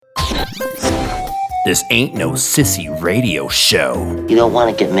This ain't no sissy radio show. You don't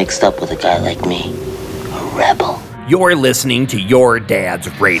want to get mixed up with a guy like me, a rebel. You're listening to your dad's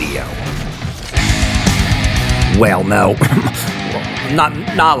radio. Well, no,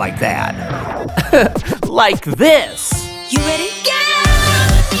 not like that. Like this. You ready? Go!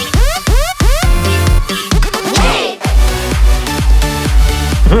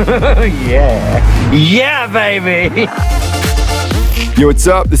 Yeah. Yeah, baby. Yo, what's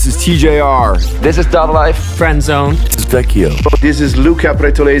up? This is TJR. This is Dada Life. Friend Zone. This is Vecchio. This is Luca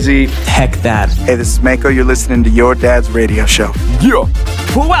Pretolesi. Heck that. Hey, this is Mako. You're listening to your dad's radio show. Yeah.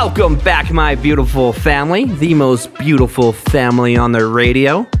 Welcome back, my beautiful family. The most beautiful family on the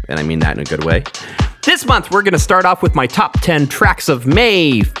radio. And I mean that in a good way. This month, we're going to start off with my top 10 tracks of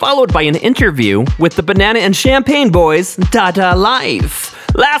May, followed by an interview with the Banana and Champagne Boys, Dada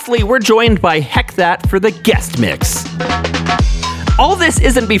Life. Lastly, we're joined by Heck That for the guest mix. All this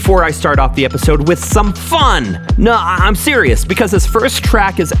isn't before I start off the episode with some fun. No, I'm serious, because this first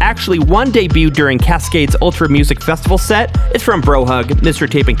track is actually one debuted during Cascade's Ultra Music Festival set. It's from Brohug, Mr.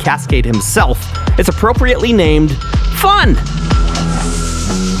 Tape and Cascade himself. It's appropriately named Fun.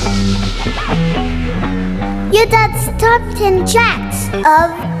 Your dad's top 10 tracks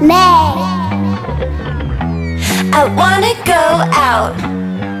of May. I wanna go out,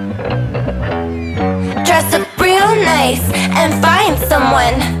 dress up real nice, and find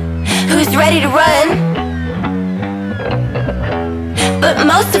someone who's ready to run. But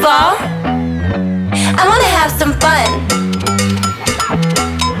most of all, I wanna have some fun.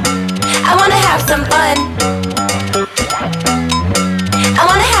 I wanna have some fun. I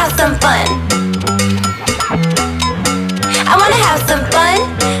wanna have some fun. I wanna have some fun,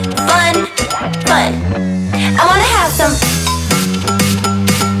 fun, fun. I wanna have some.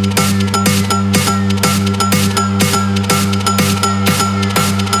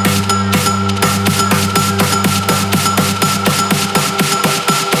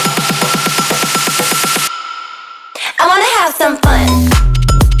 I wanna have some fun.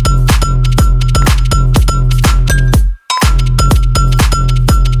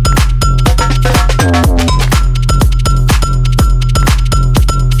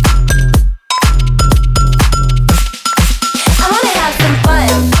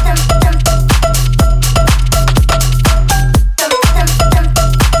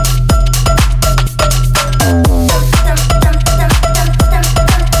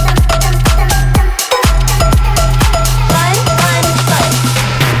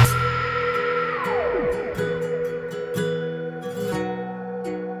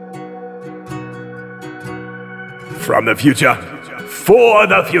 From the future, for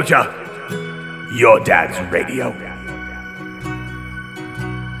the future, your dad's radio.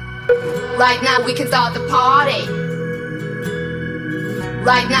 Right now we can start the party.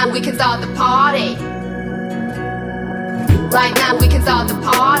 Right now we can start the party. Right now we can start the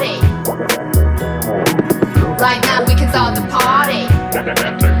party. Right now we can start the party.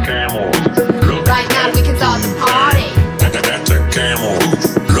 That's a camel. Right now we can start the party. That's a camel.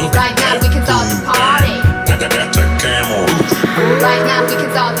 Right now we can start the party. That's a camel. Right now we can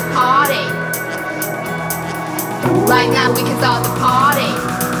start the party. Right now we can start the party.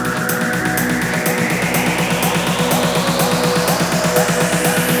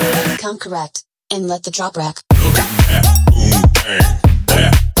 Come correct and let the drop rack. Look at that boom bang,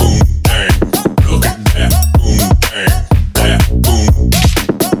 that boom bang. Look at that boom bang, that boom.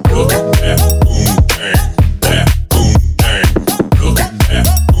 Look at that boom bang, that boom bang. Look at that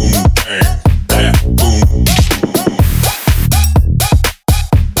boom bang, that boom.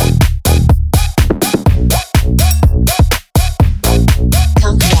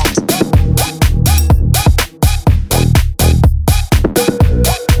 Come correct. Look at that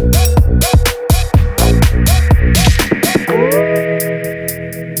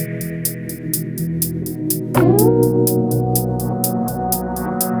boom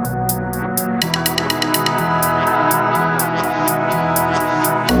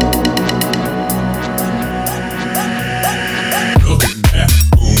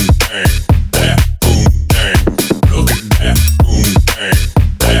bang, that boom bang. Look at that boom bang,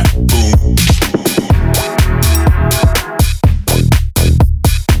 that boom.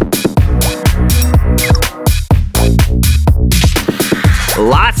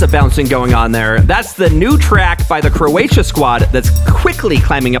 Lots of bouncing going on there. That's the new track by the Croatia squad that's quickly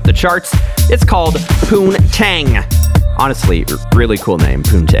climbing up the charts. It's called Poontang. Honestly, really cool name,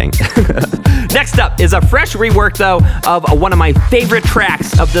 Poontang. Next up is a fresh rework, though, of one of my favorite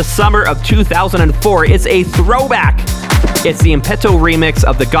tracks of the summer of 2004. It's a throwback. It's the Impeto remix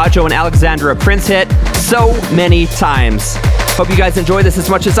of the Gajo and Alexandra Prince hit, So Many Times. Hope you guys enjoy this as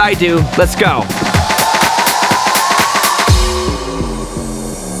much as I do. Let's go.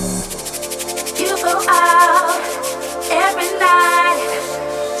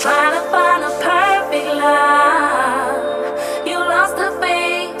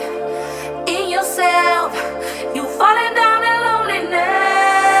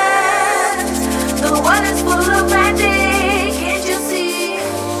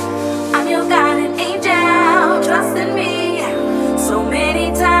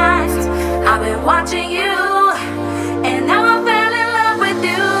 I've been watching you, and now I fell in love with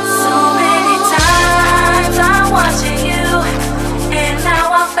you. So many times I'm watching you, and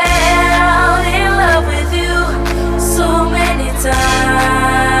now I fell in love with you. So many times,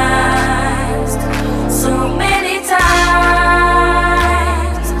 so many times,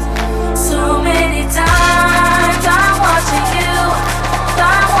 so many times I'm watching you,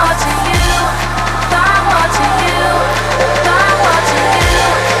 I'm watching you, I'm watching you, I'm watching you,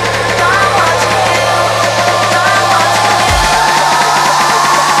 I'm watching you, I'm watching you.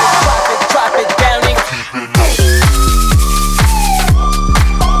 Drop it down and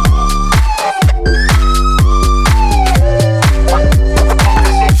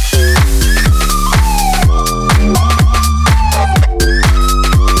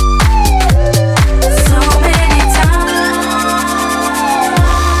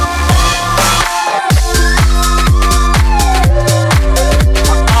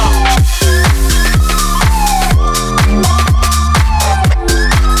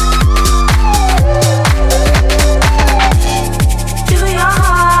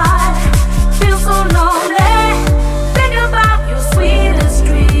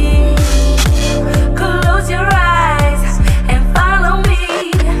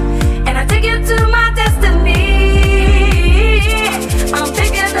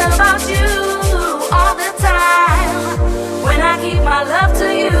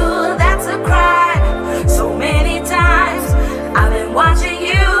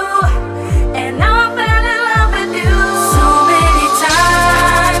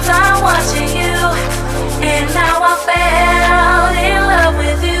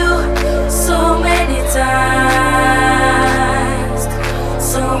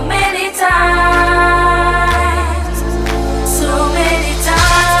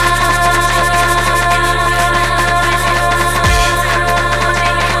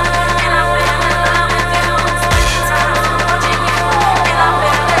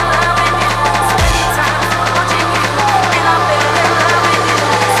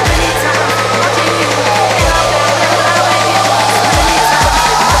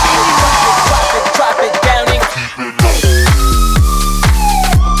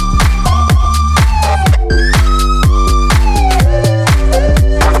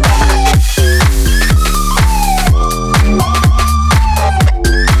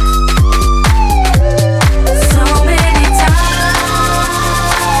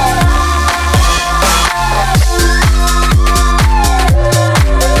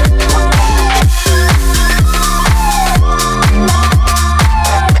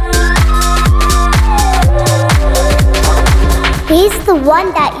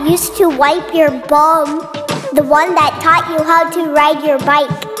one that used to wipe your bum, the one that taught you how to ride your bike.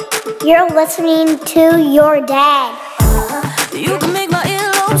 You're listening to your dad. You can make my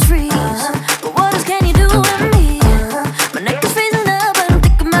earlobes freeze, but what else can you do with me? My neck is freezing up, I don't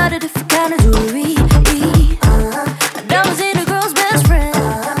think I'm out of different kind of jewelry. Diamonds ain't a girl's best friend.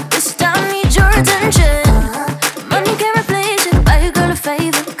 This time I need your attention. Money can't replace it. Buy your girl a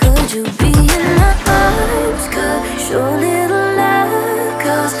favor. Could you be in my arms? Could show a little love,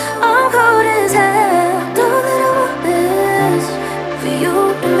 'cause I'm cold as hell. Don't let I want this for you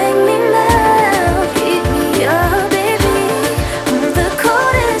to make me melt. Keep me up, baby. I'm the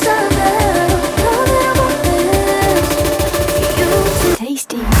coldest of hell. Don't let I want this for you to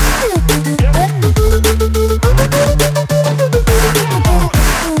tasty.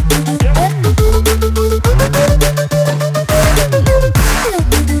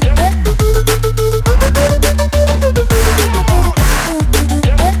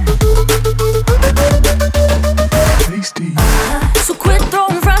 So quit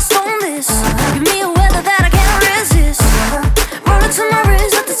throwing frost on this. Give me a weather that I can't resist. Roll it to my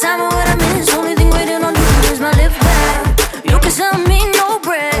wrist at the time of what I miss. Only thing waiting on you is my lift back. You can sell me no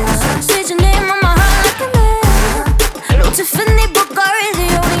bread. Say your name on my heart like a man. No Tiffany Bugatti, the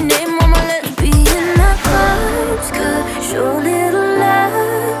only name on my lips. Be in my clubs, could show a little love,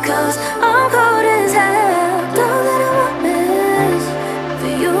 'cause I'm cold as hell. Don't let I want this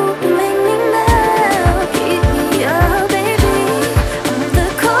for you to make me melt. Keep me up, baby. I'm the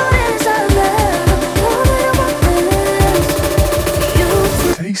coldest of hell. Don't let I want this for you to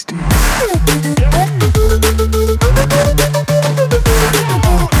tasty.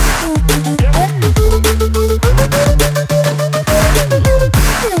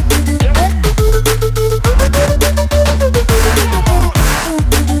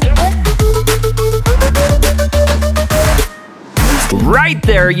 Right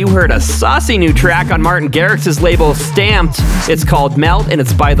there, you heard a saucy new track on Martin Garrix's label Stamped. It's called Melt, and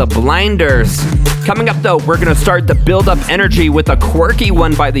it's by The Blinders. Coming up, though, we're going to start the build-up energy with a quirky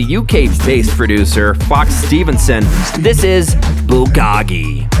one by the UK-based producer, Fox Stevenson. This is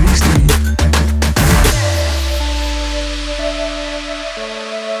Bulgogi.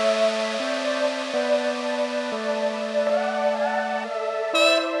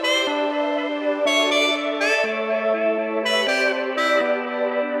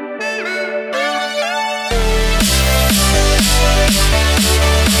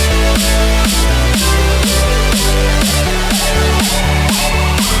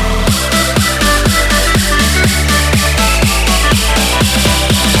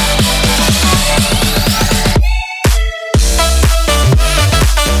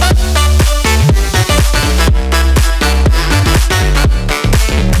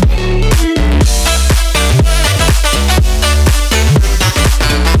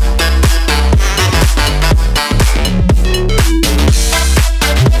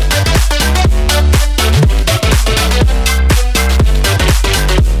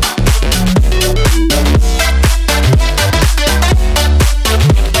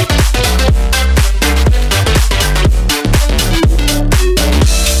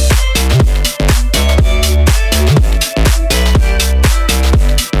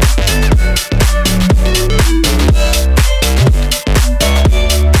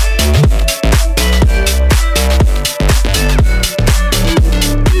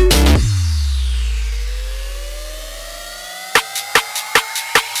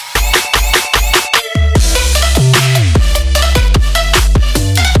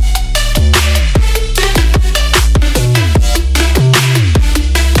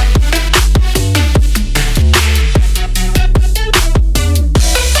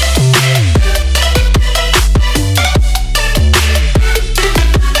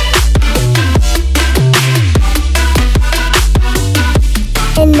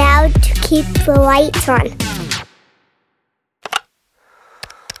 And now to keep the lights on.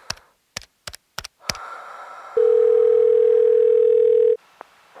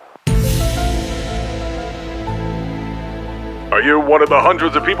 Are you one of the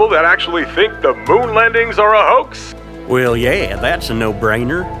hundreds of people that actually think the moon landings are a hoax? Well, yeah, that's a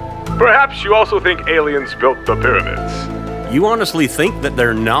no-brainer. Perhaps you also think aliens built the pyramids. You honestly think that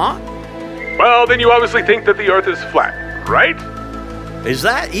they're not? Well, then you obviously think that the Earth is flat, right? Is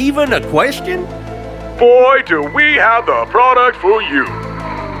that even a question? Boy, do we have the product for you.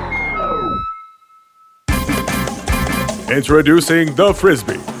 Introducing the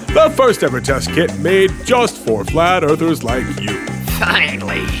Frisbee, the first ever test kit made just for flat earthers like you.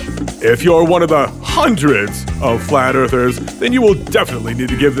 Finally. If you're one of the hundreds of flat earthers, then you will definitely need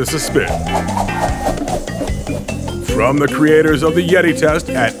to give this a spin. From the creators of the Yeti test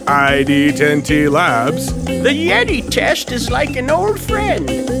at ID10T Labs, the Yeti test is like an old friend.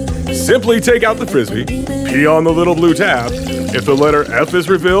 Simply take out the Frisbee, pee on the little blue tab. If the letter F is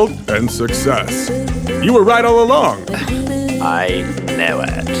revealed, then success. You were right all along. I know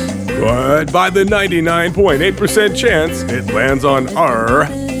it. But by the 99.8% chance it lands on R,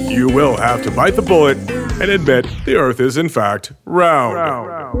 you will have to bite the bullet and admit the Earth is in fact round.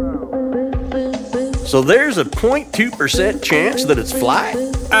 So there's a 0.2% chance that it's flat?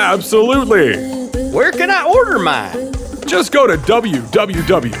 Absolutely. Where can I order mine? Just go to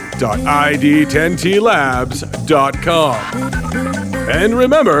www.id10tlabs.com. And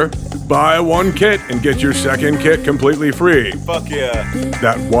remember, buy one kit and get your second kit completely free. Fuck yeah.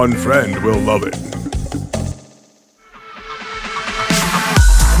 That one friend will love it.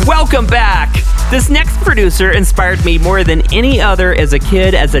 Welcome back. This next producer inspired me more than any other as a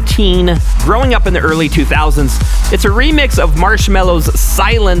kid, as a teen, growing up in the early 2000s. It's a remix of Marshmello's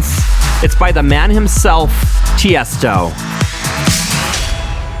Silence. It's by the man himself, Tiesto.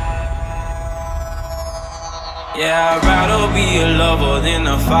 Yeah, I'd rather be a lover than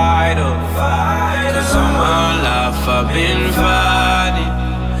a fighter. Cause all my life I've been fighting.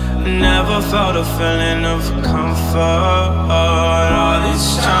 Never felt a feeling of comfort. All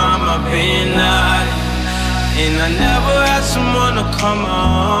this time I've been hiding. And I never had someone to come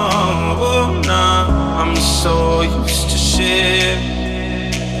on. Oh, nah, I'm so used to shit.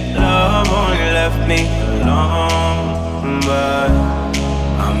 Love only left me alone. But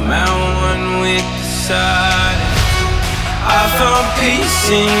I'm at one with the silence. I found peace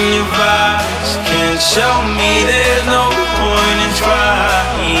in your vibes. Can't show me there's no point in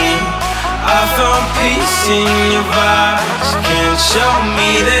trying. I found peace in your vibes. Can't show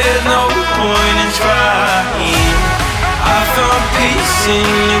me there's no point in trying. I found peace in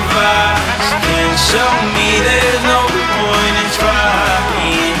your vibes. Can't show me there's no point in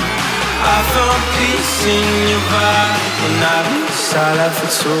trying. I found peace in your vibes. And I've been silent for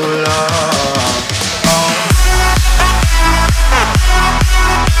too long.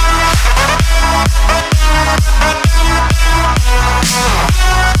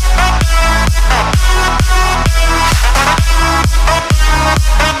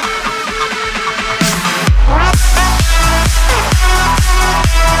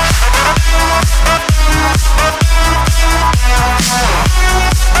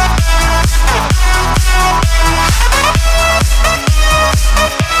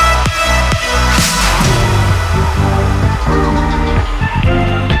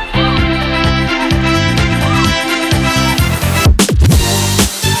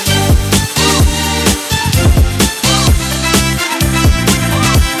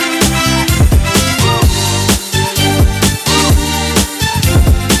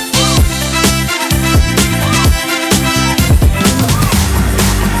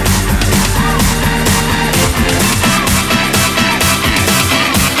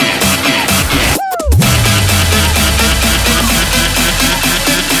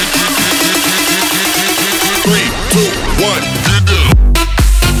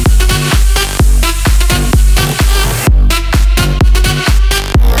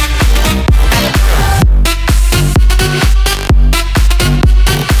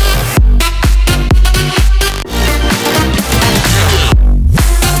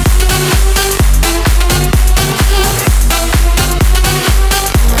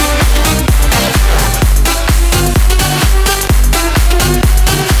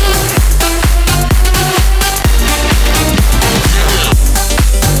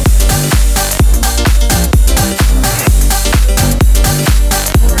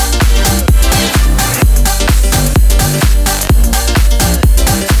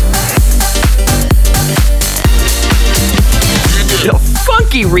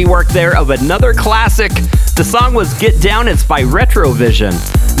 funky rework there of another classic. The song was Get Down, it's by Retrovision.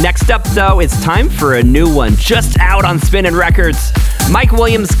 Next up, though, it's time for a new one, just out on Spinnin' Records. Mike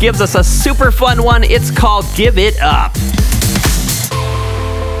Williams gives us a super fun one. It's called Give It Up.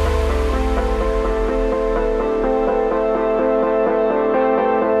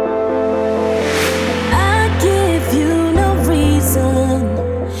 I give you no reason.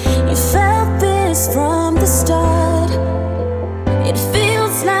 You felt this from the start. It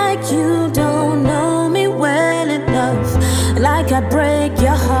feels like you don't know me well enough, like I break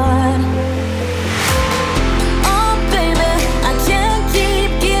your heart. Oh baby, I can't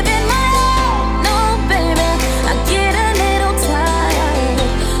keep giving my all. No baby, I get a little tired.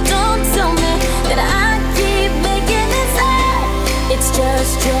 Don't tell me that I keep making this up. It's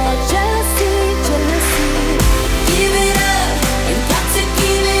just your jealousy, jealousy. Give it up, you've got to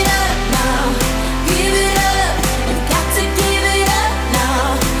give it up now. Give it up, you've got to give it up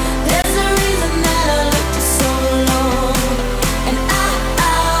now. There's a reason that I loved you so long, and I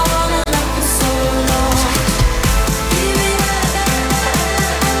wanna love you so long. Give it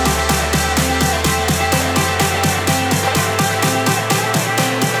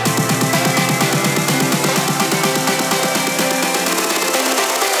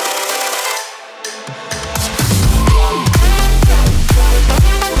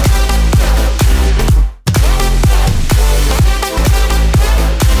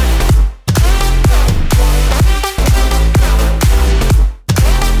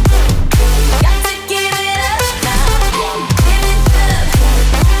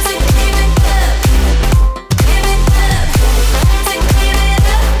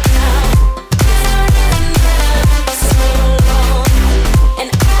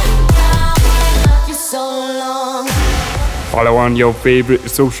Follow on your favorite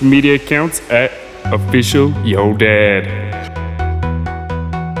social media accounts at Official Yo Dad.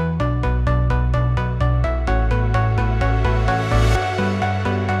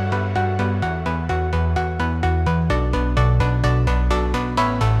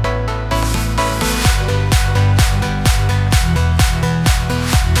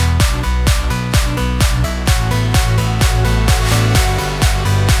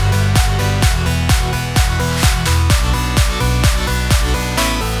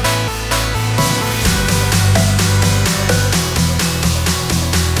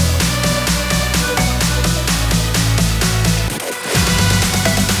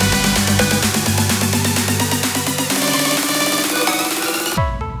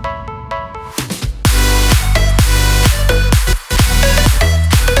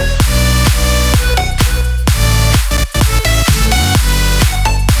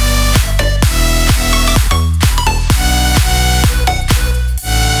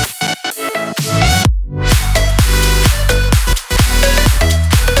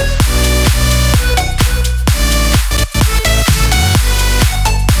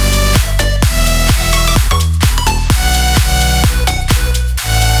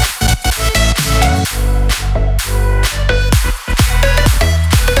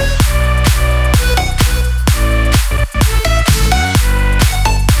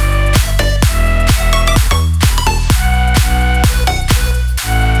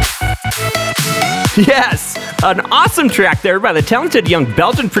 Yes, an awesome track there by the talented young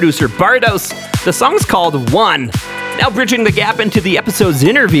Belgian producer Bardos. The song's called One. Now bridging the gap into the episode's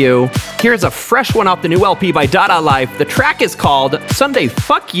interview, here's a fresh one off the new LP by Dada Life. The track is called Sunday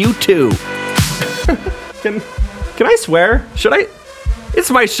Fuck You Too. Can I swear? Should I? It's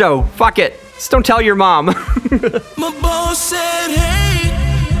my show. Fuck it. Just don't tell your mom. My boss said, hey,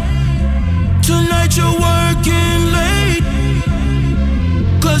 tonight you're working late,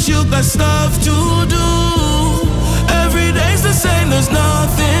 'cause you got stuff to do. Every day's the same, there's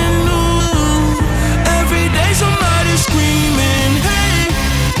nothing new. Every day somebody's screaming, hey,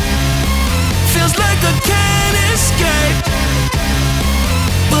 feels like I can't escape,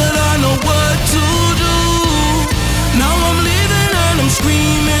 but I know what to do. Now I'm leaving and I'm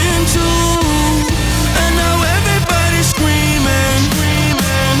screaming too. And now everybody's screaming,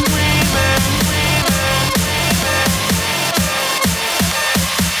 screaming, screaming, screaming.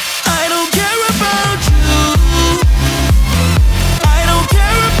 I don't care about you. I don't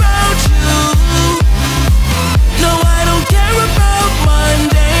care about you. No, I don't care about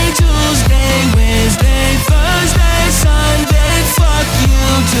Monday, Tuesday, Wednesday, Thursday, Sunday. Fuck you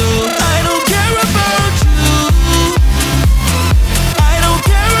too. I don't care about you. I don't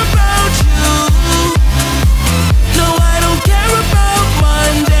care about you.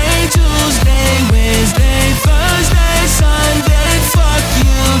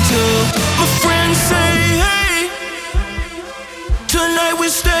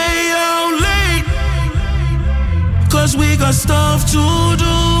 got stuff to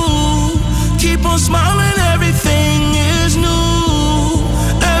do. Keep on smiling, everything is new.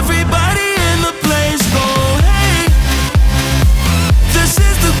 Everybody in the place go, hey, this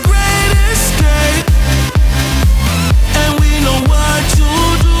is the great escape, and we know what to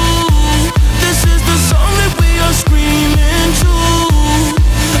do. This is the song that we are screaming to,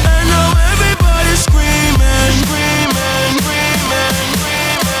 and now everybody's screaming, screaming, screaming,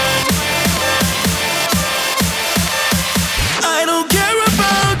 screaming. I don't care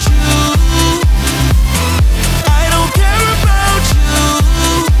about you. I don't care about you.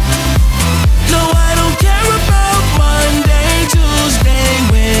 No, I don't care about Monday, Tuesday,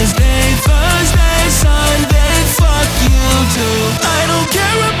 Wednesday, Thursday, Sunday. Fuck you too. I don't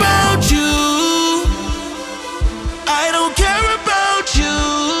care about you. I don't care about you.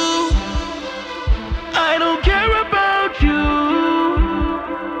 I don't care about you.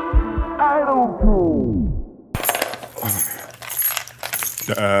 I don't care.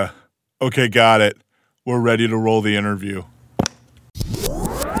 Okay, got it. We're ready to roll the interview.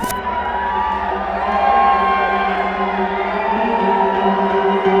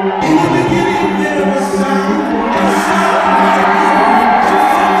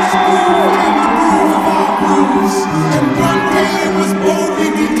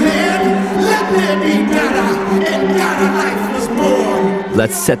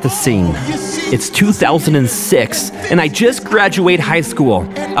 Let's set the scene. It's 2006, and I just graduate high school.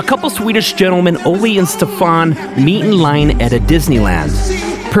 A couple Swedish gentlemen, Oli and Stefan, meet in line at a Disneyland.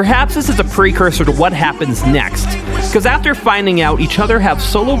 Perhaps this is a precursor to what happens next, because after finding out each other have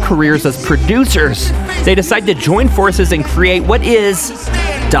solo careers as producers, they decide to join forces and create what is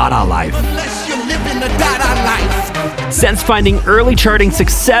Dada Life. Since finding early charting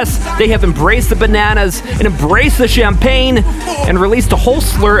success, they have embraced the bananas and embraced the champagne and released a whole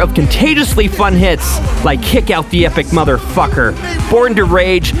slur of contagiously fun hits like Kick Out the Epic Motherfucker, Born to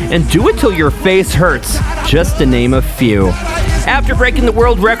Rage, and Do It Till Your Face Hurts, just to name a few. After breaking the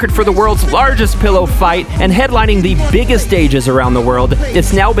world record for the world's largest pillow fight and headlining the biggest stages around the world,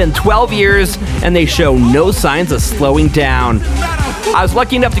 it's now been 12 years and they show no signs of slowing down. I was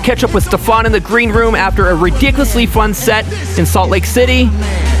lucky enough to catch up with Stefan in the green room after a ridiculously fun set in Salt Lake City.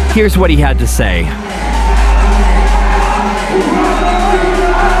 Here's what he had to say.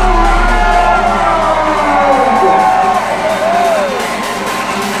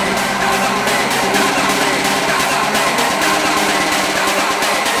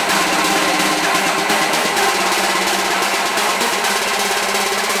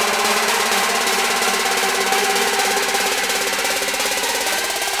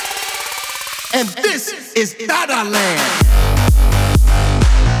 And this is Dada Land.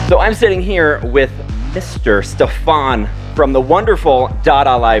 So I'm sitting here with Mr. Stefan from the wonderful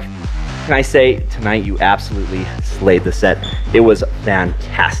Dada Life. Can I say, tonight you absolutely slayed the set. It was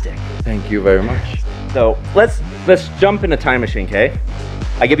fantastic. Thank you very much. So let's jump in a time machine, okay?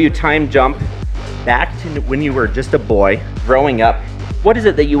 I give you a time jump back to when you were just a boy, growing up. What is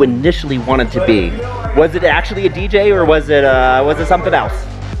it that you initially wanted to be? Was it actually a DJ or was it something else?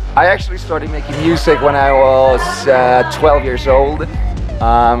 I actually started making music when I was 12 years old,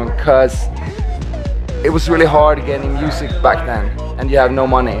 because it was really hard getting music back then, and you have no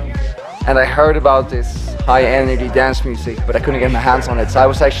money. And I heard about this high energy dance music, but I couldn't get my hands on it. So I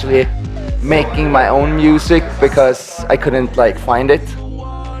was actually making my own music because I couldn't find it.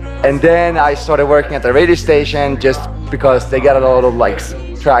 And then I started working at the radio station just because they got a lot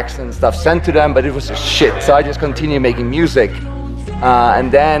of tracks and stuff sent to them, but it was just shit. So I just continued making music.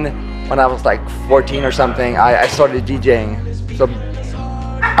 And then when I was 14 or something, I started DJing. So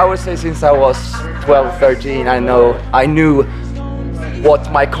I would say since I was 12, 13, I knew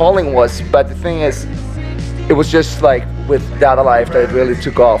what my calling was. But the thing is, it was just with Dada Life that it really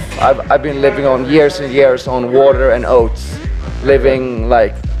took off. I've been living on years and years on water and oats, living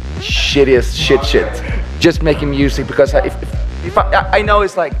shittiest shit. Just making music because if I know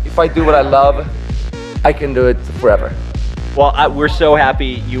it's if I do what I love, I can do it forever. Well, we're so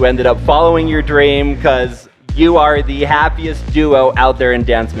happy you ended up following your dream because you are the happiest duo out there in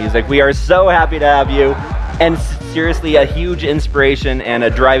dance music. We are so happy to have you, and seriously a huge inspiration and a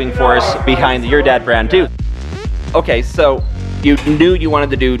driving force behind your dad brand too. Okay, so you knew you wanted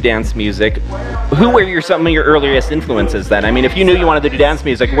to do dance music. Who were some of your earliest influences then? I mean, if you knew you wanted to do dance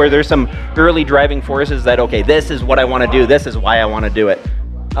music, were there some early driving forces that, okay, this is what I want to do, this is why I want to do it?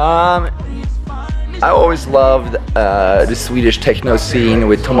 I always loved the Swedish techno scene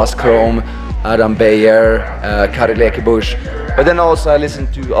with Thomas Krom, Adam Beyer, Kari Lekebusch. But then also I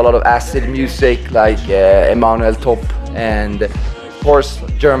listened to a lot of acid music like Emanuel Top and of course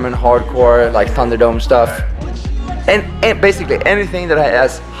German hardcore like Thunderdome stuff. and basically anything that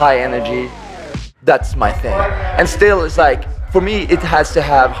has high energy, that's my thing. And still, it's like, for me, it has to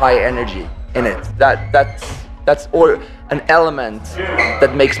have high energy in it. That's or an element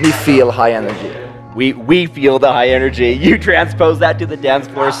that makes me feel high energy. We feel the high energy. You transpose that to the dance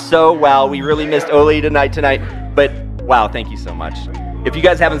floor so well. We really missed Oli tonight. But wow, thank you so much. If you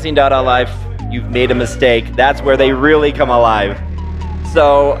guys haven't seen Dada Life, you've made a mistake. That's where they really come alive.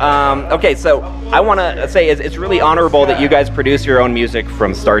 So, okay, so I want to say it's really honorable that you guys produce your own music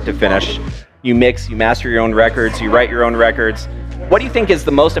from start to finish. You mix, you master your own records, you write your own records. What do you think is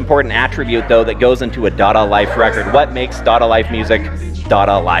the most important attribute, though, that goes into a Dada Life record? What makes Dada Life music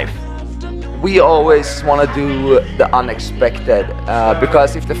Dada Life? We always want to do the unexpected,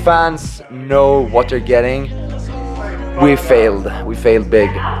 because if the fans know what they're getting, we failed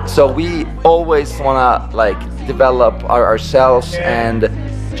big. So we always want to like develop ourselves and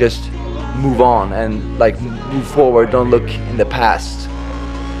just move on and like move forward, don't look in the past.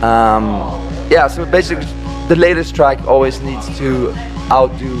 Yeah, so basically the latest track always needs to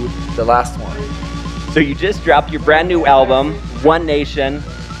outdo the last one. So you just dropped your brand new album, One Nation.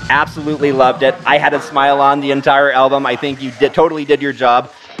 Absolutely loved it. I had a smile on the entire album. I think you totally did your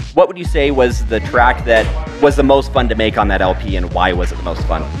job. What would you say was the track that was the most fun to make on that LP, and why was it the most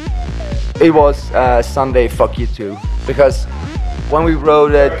fun? It was Sunday Fuck You Too, because when we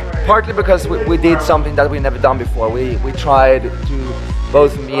wrote it, partly because we did something that we never done before. We tried to,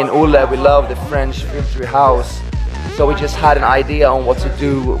 both me and Ole, we love the French filtery house, so we just had an idea on what to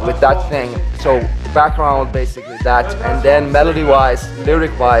do with that thing. So background, basically that, and then melody-wise,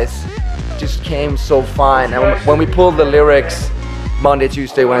 lyric-wise, just came so fine. And when we pulled the lyrics, Monday,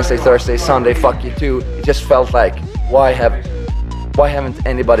 Tuesday, Wednesday, Thursday, Sunday, fuck you too, it just felt like, why haven't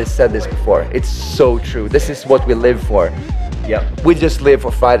anybody said this before? It's so true. This is what we live for. Yep. We just live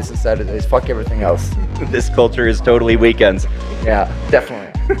for Fridays and Saturdays. Fuck everything else. This culture is totally weekends. Yeah,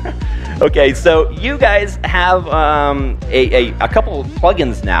 definitely. Okay, so you guys have a couple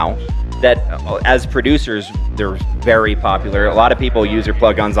plugins now that, as producers, they're very popular. A lot of people use your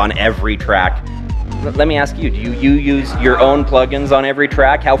plugins on every track. Let me ask you, do you use your own plugins on every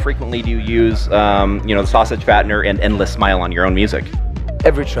track? How frequently do you use, the Sausage Fattener and Endless Smile on your own music?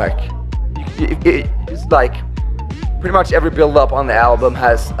 Every track. It's like, pretty much every build-up on the album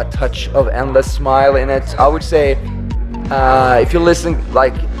has a touch of Endless Smile in it. I would say, if you're listening,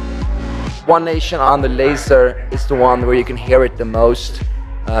 like, One Nation on the Laser is the one where you can hear it the most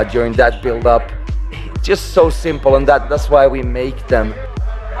during that build-up. It's just so simple, and that's why we make them.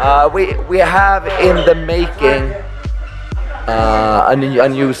 We have in the making a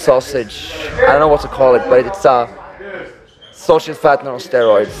new sausage. I don't know what to call it, but it's a sausage fattener on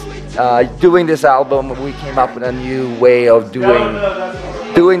steroids. Doing this album, we came up with a new way of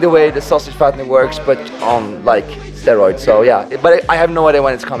doing the way the sausage fattener works, but on like steroids. So yeah, but I have no idea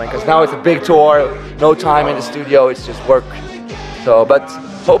when it's coming, because now it's a big tour, no time in the studio, it's just work. So, but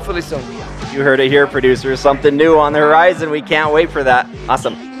hopefully soon. You heard it here, producers. Something new on the horizon. We can't wait for that.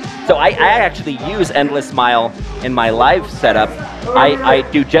 Awesome. So I actually use Endless Smile in my live setup. I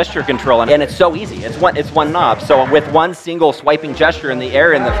do gesture control, and it's so easy. It's one knob. So with one single swiping gesture in the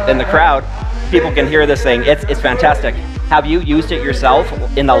air in the crowd, people can hear this thing. It's fantastic. Have you used it yourself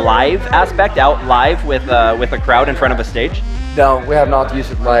in the live aspect, out live with a crowd in front of a stage? No, we have not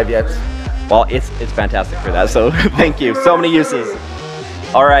used it live yet. Well, it's fantastic for that. So thank you. So many uses.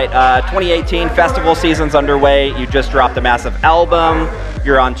 All right, 2018 festival season's underway. You just dropped a massive album.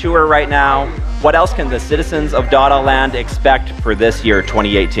 You're on tour right now. What else can the citizens of Dada Land expect for this year,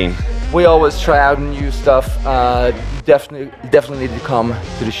 2018? We always try out new stuff. Definitely need to come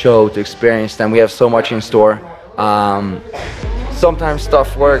to the show to experience them. We have so much in store. Sometimes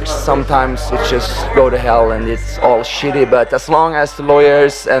stuff works, sometimes it just go to hell and it's all shitty, but as long as the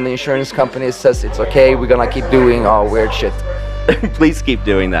lawyers and the insurance companies says it's okay, we're gonna keep doing our weird shit. Please keep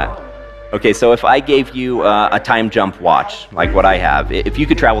doing that. Okay, so if I gave you a time jump watch, like what I have, if you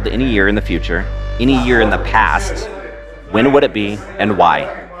could travel to any year in the future, any year in the past, when would it be and why?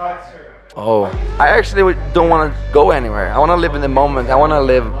 Oh, I actually don't want to go anywhere. I want to live in the moment. I want to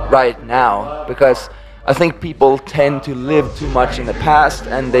live right now, because I think people tend to live too much in the past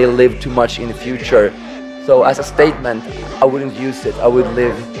and they live too much in the future. So as a statement, I wouldn't use it. I would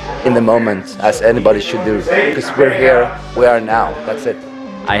live in the moment, as anybody should do, because we're here, we are now. That's it.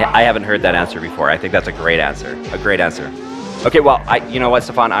 I haven't heard that answer before. I think that's a great answer. A great answer. Okay, well, you know what,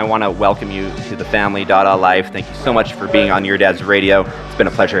 Stefan? I want to welcome you to the family, Dada Life. Thank you so much for being on Your Dad's Radio. It's been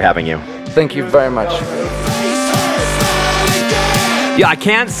a pleasure having you. Thank you very much. Yeah, I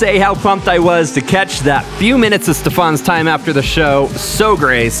can't say how pumped I was to catch that few minutes of Stefan's time after the show so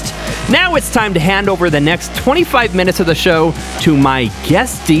graced. Now it's time to hand over the next 25 minutes of the show to my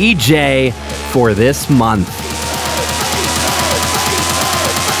guest DJ for this month.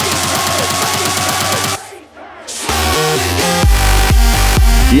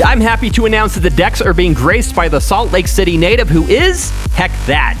 Yeah, I'm happy to announce that the decks are being graced by the Salt Lake City native who is Heck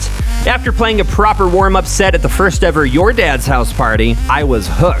That. After playing a proper warm-up set at the first ever Your Dad's House party, I was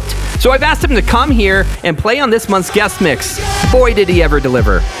hooked. So I've asked him to come here and play on this month's guest mix. Boy, did he ever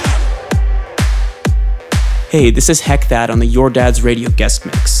deliver. Hey, this is Heck That on the Your Dad's Radio guest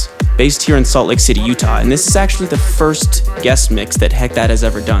mix, based here in Salt Lake City, Utah, and this is actually the first guest mix that Heck That has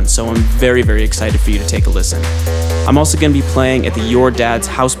ever done, so I'm very, very excited for you to take a listen. I'm also going to be playing at the Your Dad's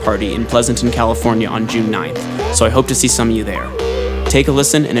House party in Pleasanton, California on June 9th, so I hope to see some of you there. Take a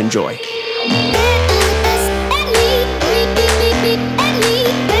listen and enjoy.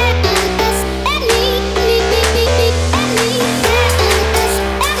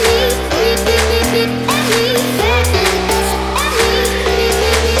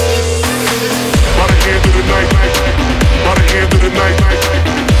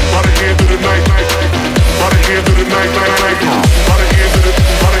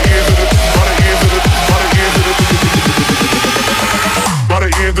 By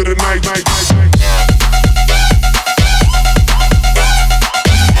the end of the night.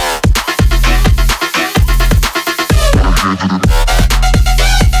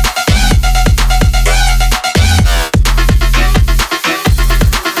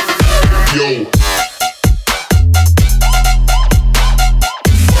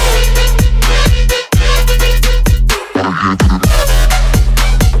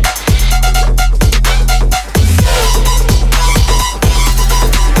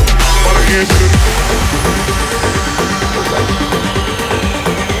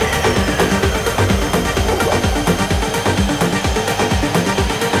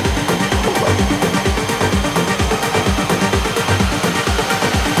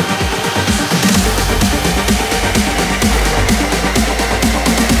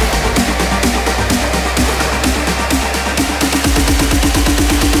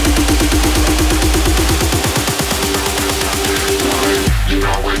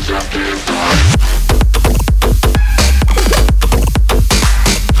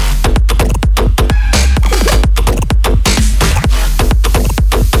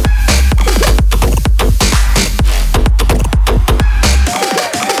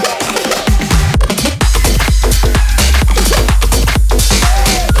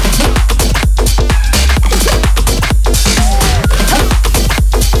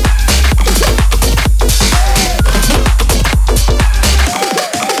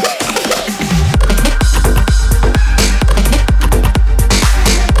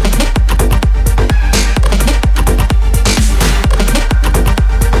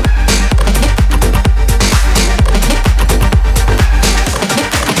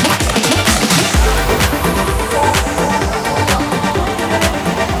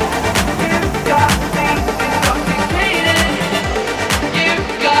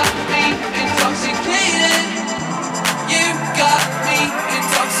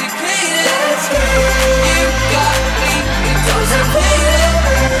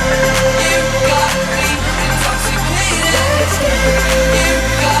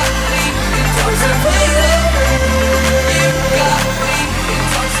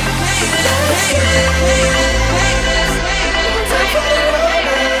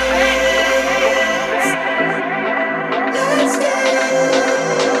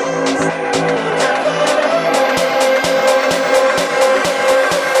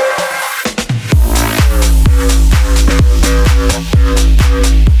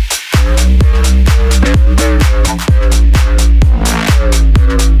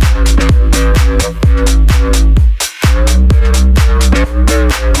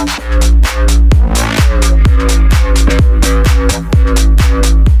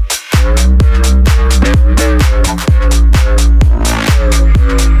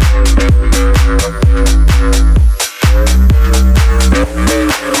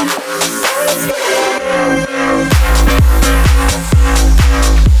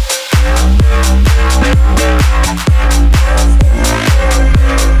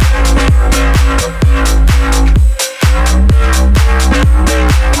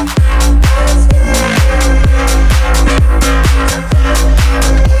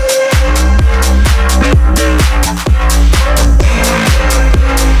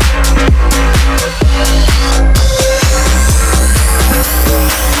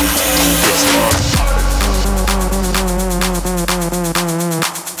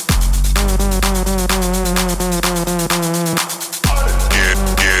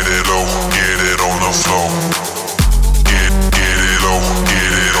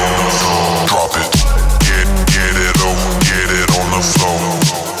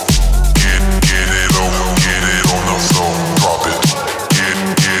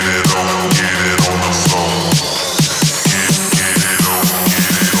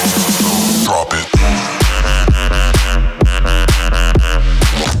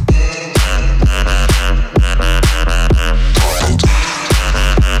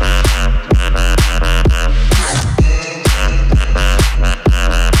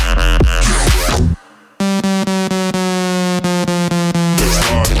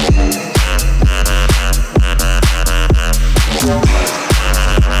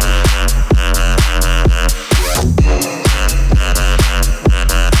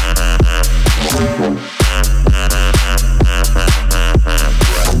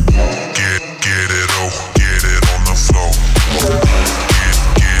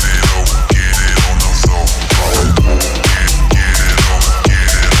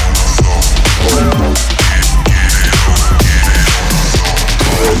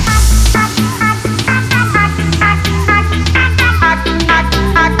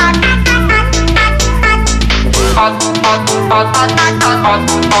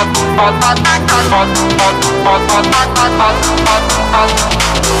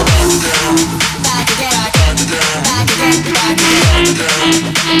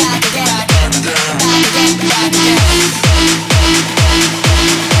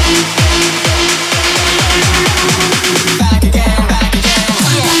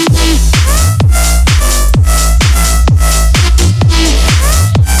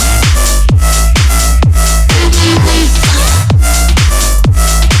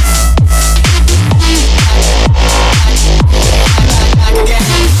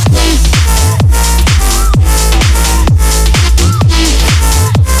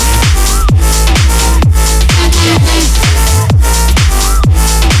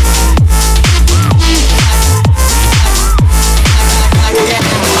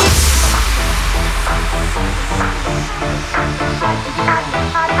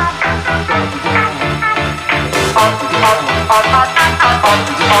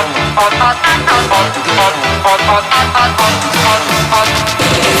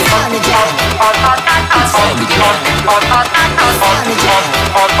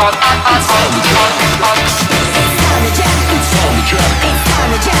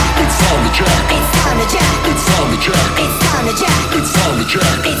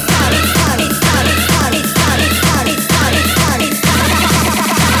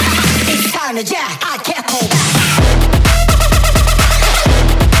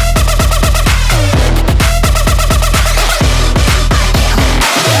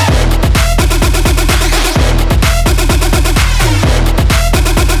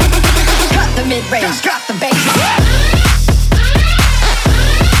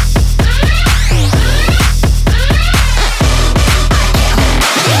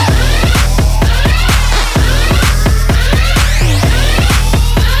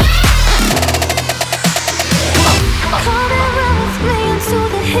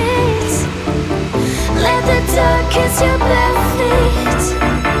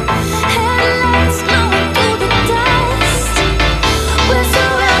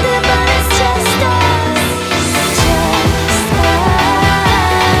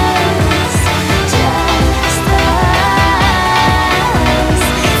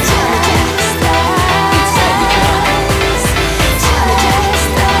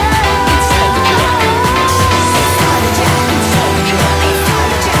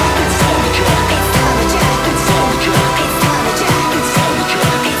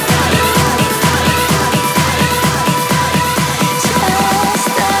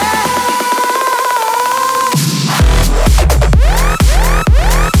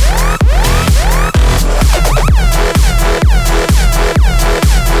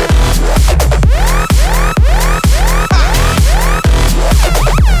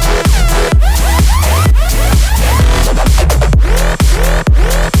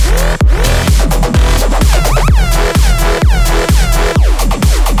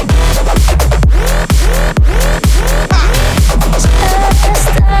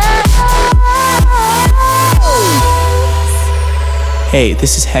 Hey,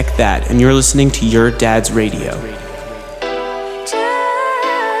 this is Heck That, and you're listening to Your Dad's Radio.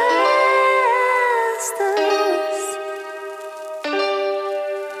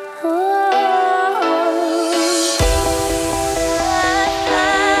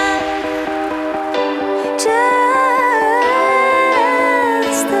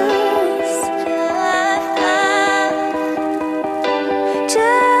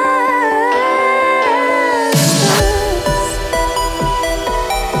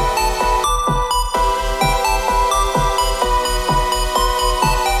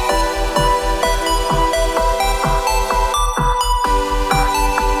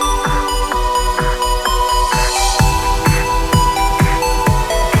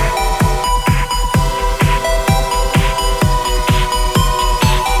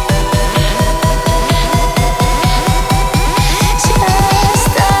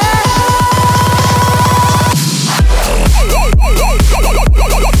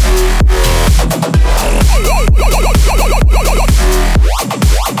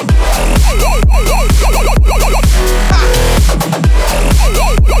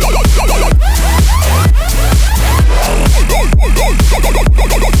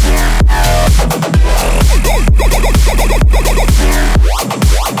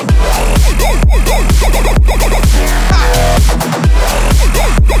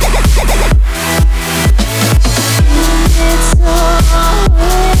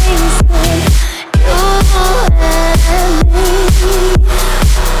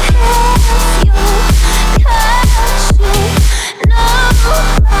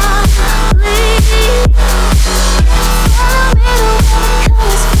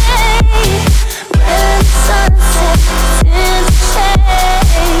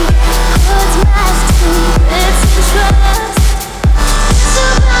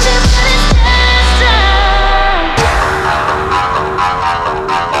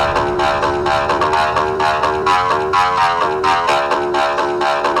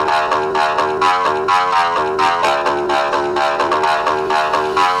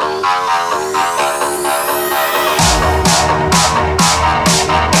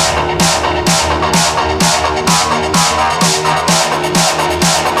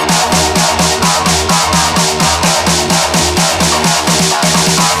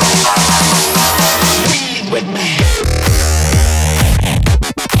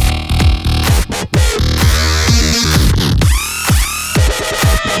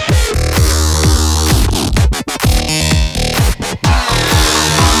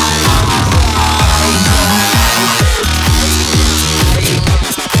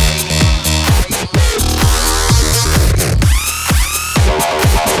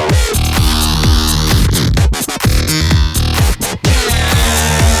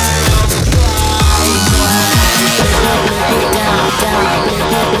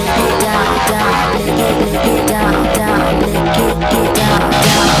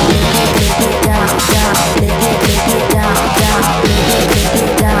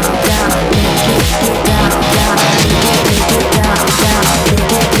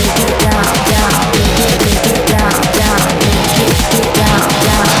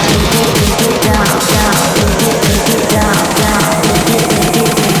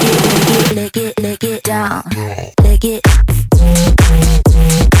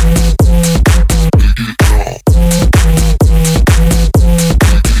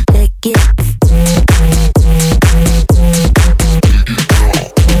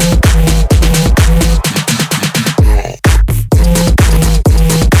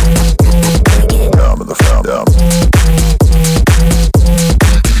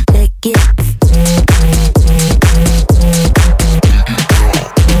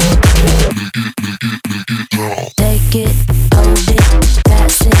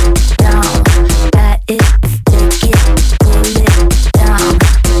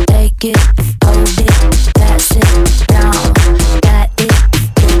 it, hold it, pass it down. Got it,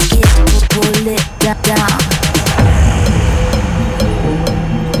 take it, pull it down.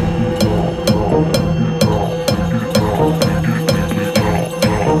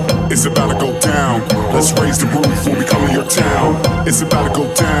 It's about to go down. Let's raise the roof when we come to your town. It's about to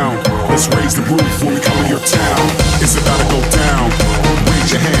go down. Let's raise the roof when we come to your town. It's about to go down.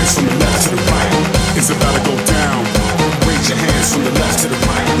 Raise your hands from the left to the right. It's about to go down. Raise your hands from the left to the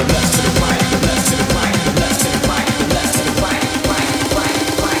right. The left to the right. The left to the right. The left to the right. The left to the right.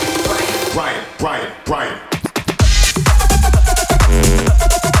 Right.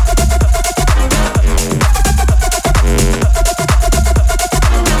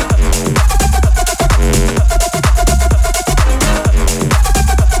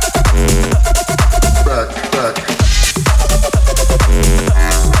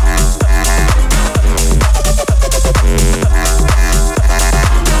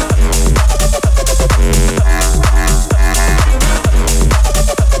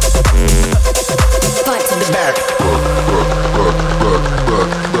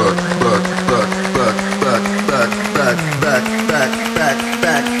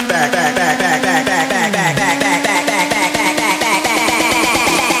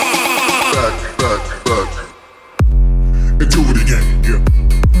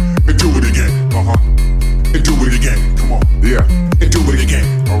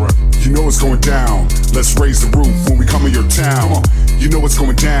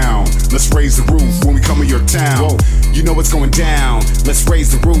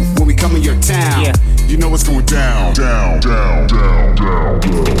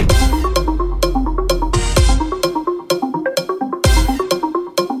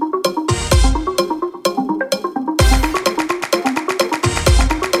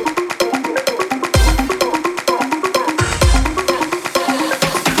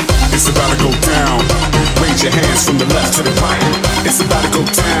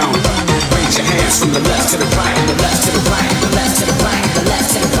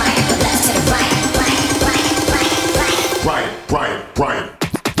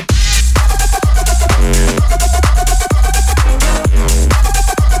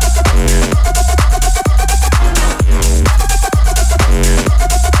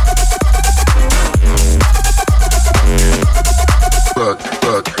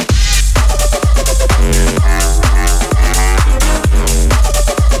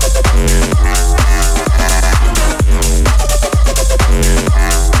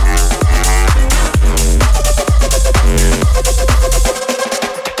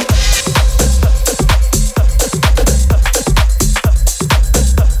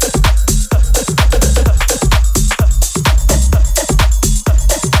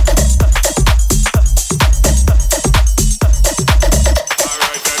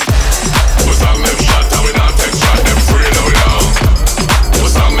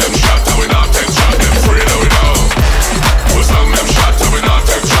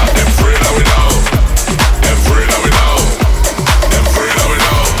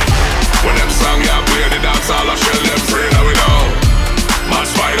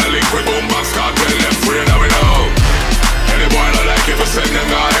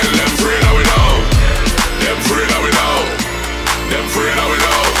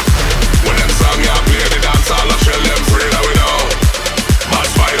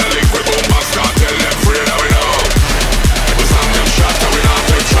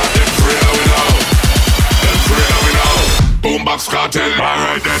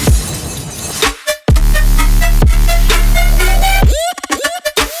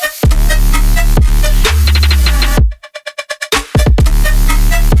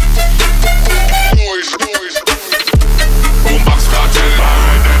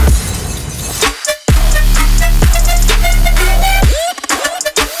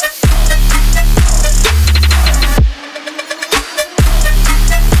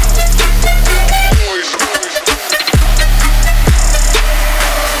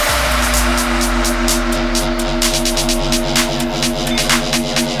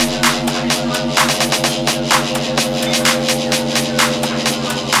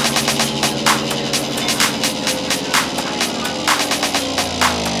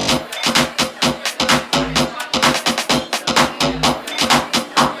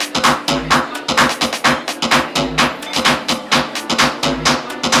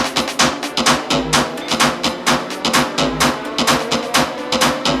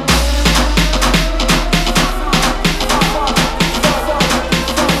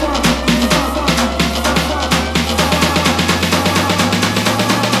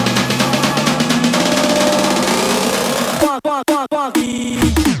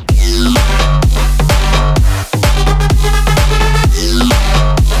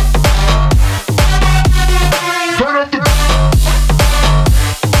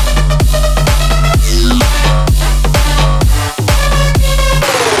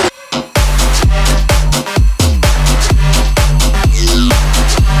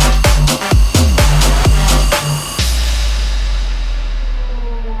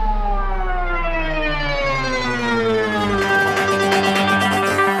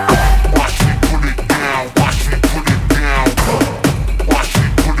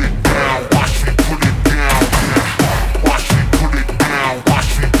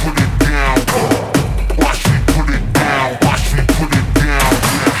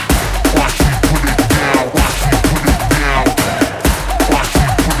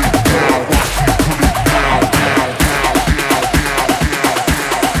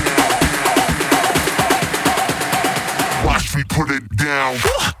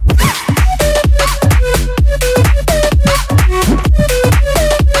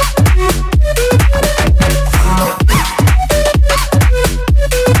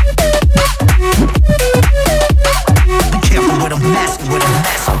 with a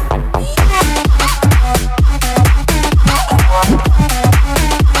mess.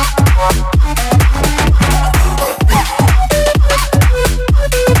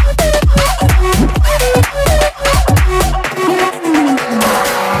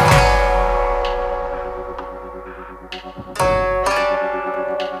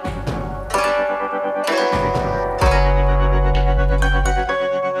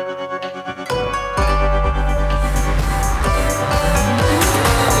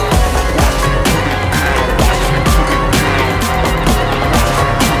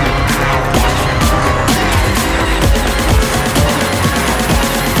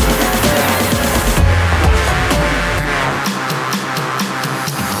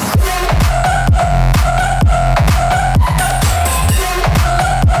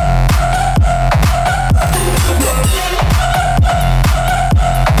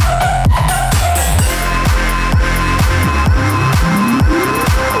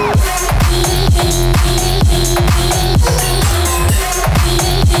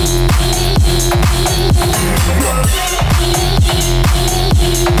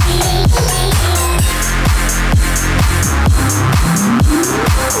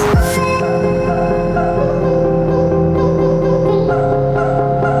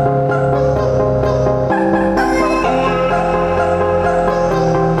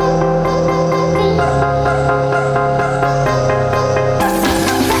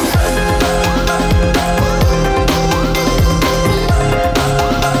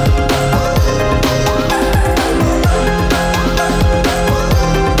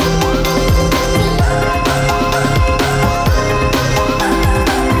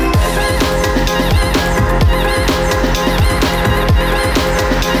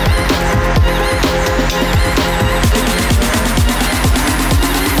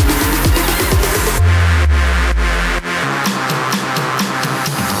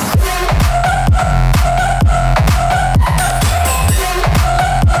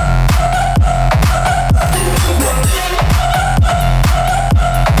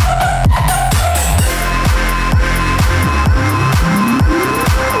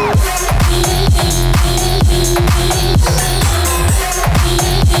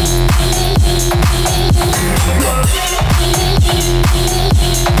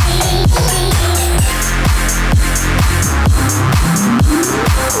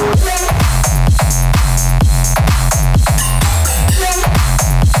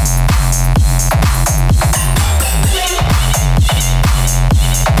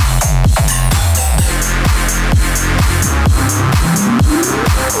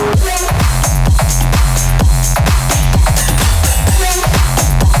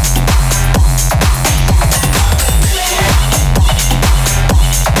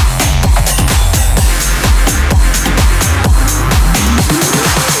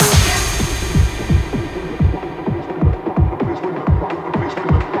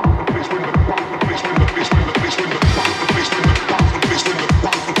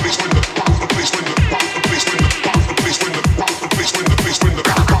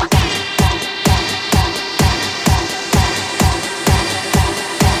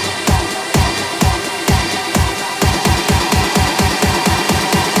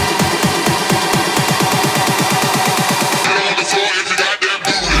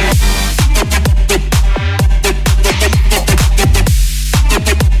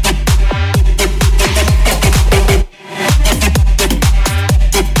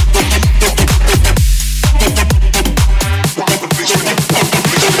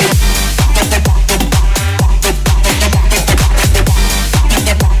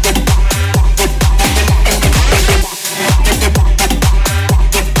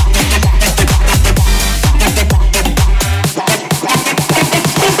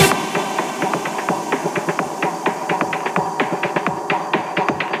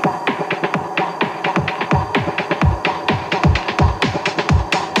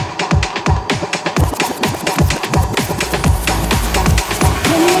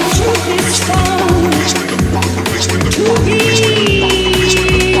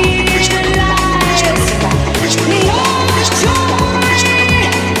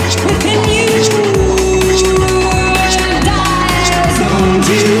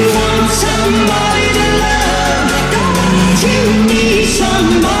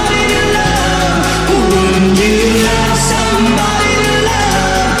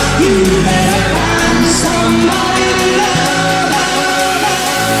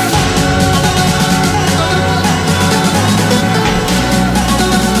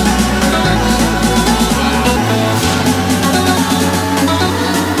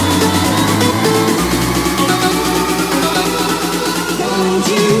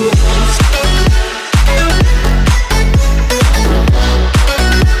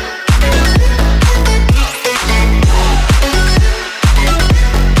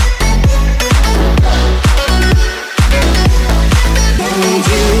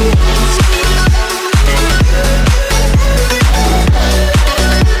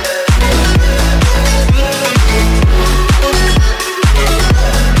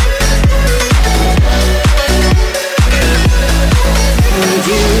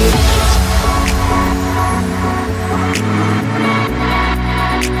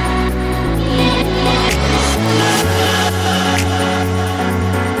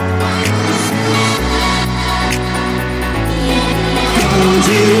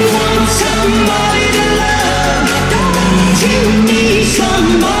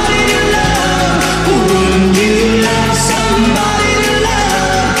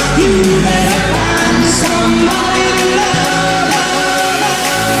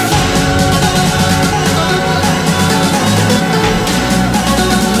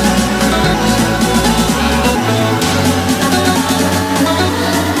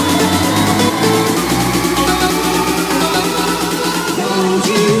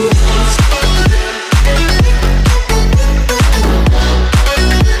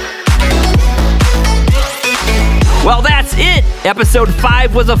 Episode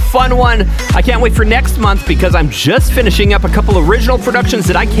 5 was a fun one. I can't wait for next month because I'm just finishing up a couple original productions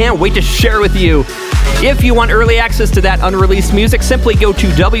that I can't wait to share with you. If you want early access to that unreleased music, simply go to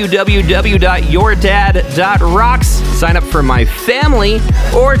www.yourdad.rocks, sign up for my family,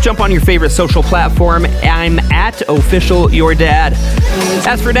 or jump on your favorite social platform. I'm at Official Your Dad.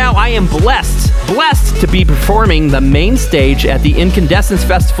 As for now, I am blessed to be performing the main stage at the Incandescence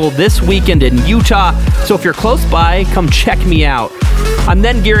Festival this weekend in Utah. So if you're close by, come check me out. I'm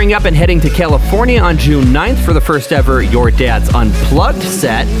then gearing up and heading to California on June 9th for the first ever Your Dad's Unplugged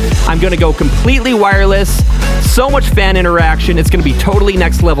set. I'm going to go completely wireless. So much fan interaction. It's going to be totally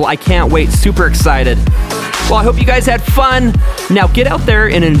next level. I can't wait. Super excited. Well, I hope you guys had fun. Now get out there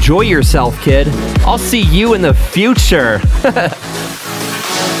and enjoy yourself, kid. I'll see you in the future.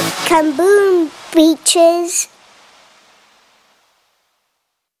 Kaboom, beaches.